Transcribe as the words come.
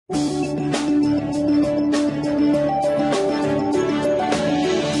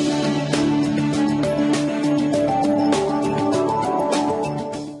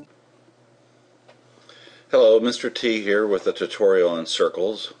Mr. T here with a tutorial on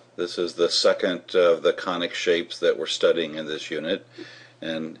circles. This is the second of the conic shapes that we're studying in this unit,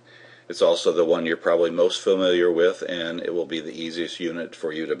 and it's also the one you're probably most familiar with, and it will be the easiest unit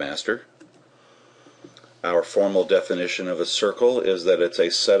for you to master. Our formal definition of a circle is that it's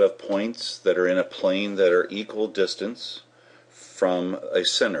a set of points that are in a plane that are equal distance from a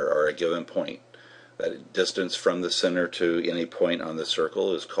center or a given point. That distance from the center to any point on the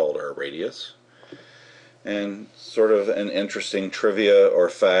circle is called our radius. And sort of an interesting trivia or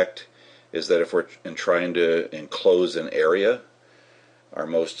fact is that if we're trying to enclose an area, our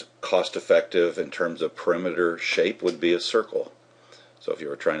most cost-effective in terms of perimeter shape would be a circle. So if you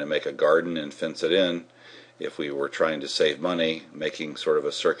were trying to make a garden and fence it in, if we were trying to save money, making sort of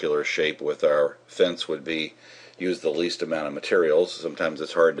a circular shape with our fence would be use the least amount of materials. Sometimes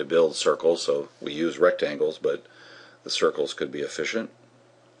it's hard to build circles, so we use rectangles, but the circles could be efficient.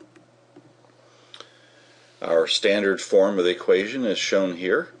 Our standard form of the equation is shown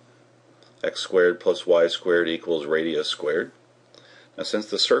here. X squared plus y squared equals radius squared. Now, since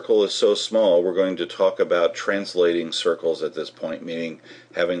the circle is so small, we're going to talk about translating circles at this point, meaning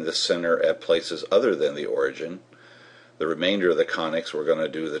having the center at places other than the origin. The remainder of the conics, we're going to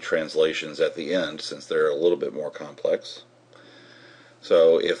do the translations at the end, since they're a little bit more complex.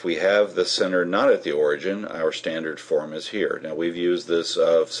 So if we have the center not at the origin, our standard form is here. Now, we've used this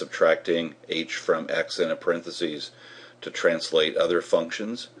of subtracting h from x in a parentheses to translate other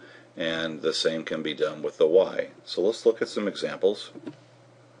functions, and the same can be done with the y. So let's look at some examples.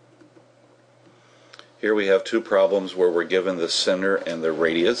 Here we have two problems where we're given the center and the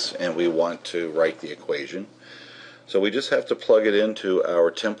radius, and we want to write the equation. So we just have to plug it into our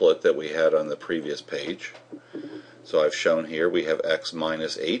template that we had on the previous page. So I've shown here we have x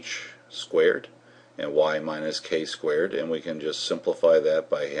minus h squared and y minus k squared, and we can just simplify that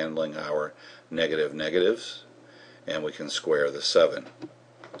by handling our negative negatives, and we can square the 7.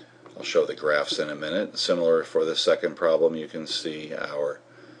 I'll show the graphs in a minute. Similar for the second problem, you can see our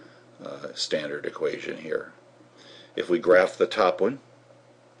standard equation here. If we graph the top one,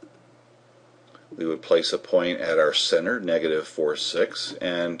 we would place a point at our center, negative 4, 6,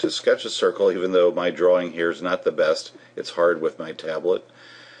 and to sketch a circle, even though my drawing here is not the best, it's hard with my tablet,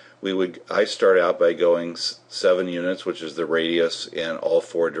 I start out by going 7 units, which is the radius, in all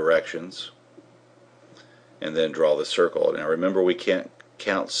 4 directions, and then draw the circle. Now remember, we can't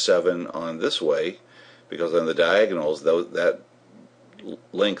count 7 on this way, because on the diagonals, that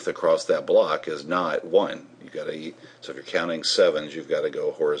length across that block is not 1. So if you're counting 7s, you've got to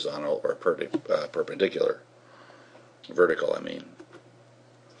go horizontal or perpendicular. Vertical, I mean.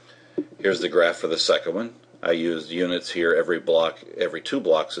 Here's the graph for the second one. I used units here. Every 2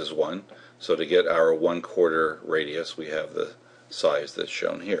 blocks is 1. So to get our 1/4 radius, we have the size that's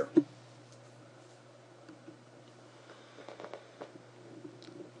shown here.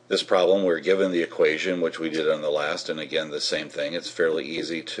 This problem, we're given the equation, which we did on the last, and again the same thing. It's fairly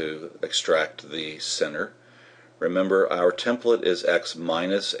easy to extract the center. Remember, our template is x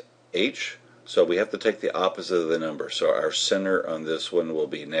minus h, so we have to take the opposite of the number. So our center on this one will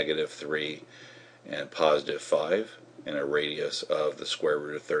be negative 3 and positive 5, and a radius of the square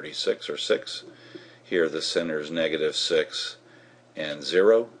root of 36, or 6. Here the center is negative 6 and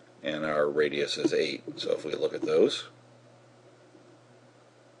 0, and our radius is 8. So if we look at those,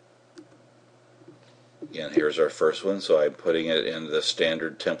 again, here's our first one, so I'm putting it in the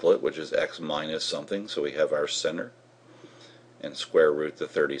standard template, which is x minus something, so we have our center, and square root the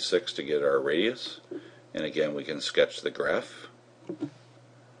 36 to get our radius. And again, we can sketch the graph.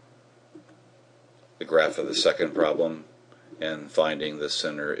 The graph of the second problem, and finding the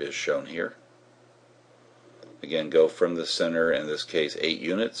center is shown here. Again, go from the center, in this case 8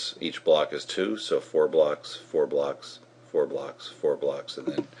 units. Each block is 2, so 4 blocks, 4 blocks, 4 blocks, 4 blocks, and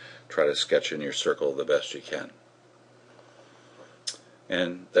then try to sketch in your circle the best you can.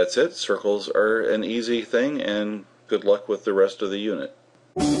 And that's it. Circles are an easy thing, and good luck with the rest of the unit.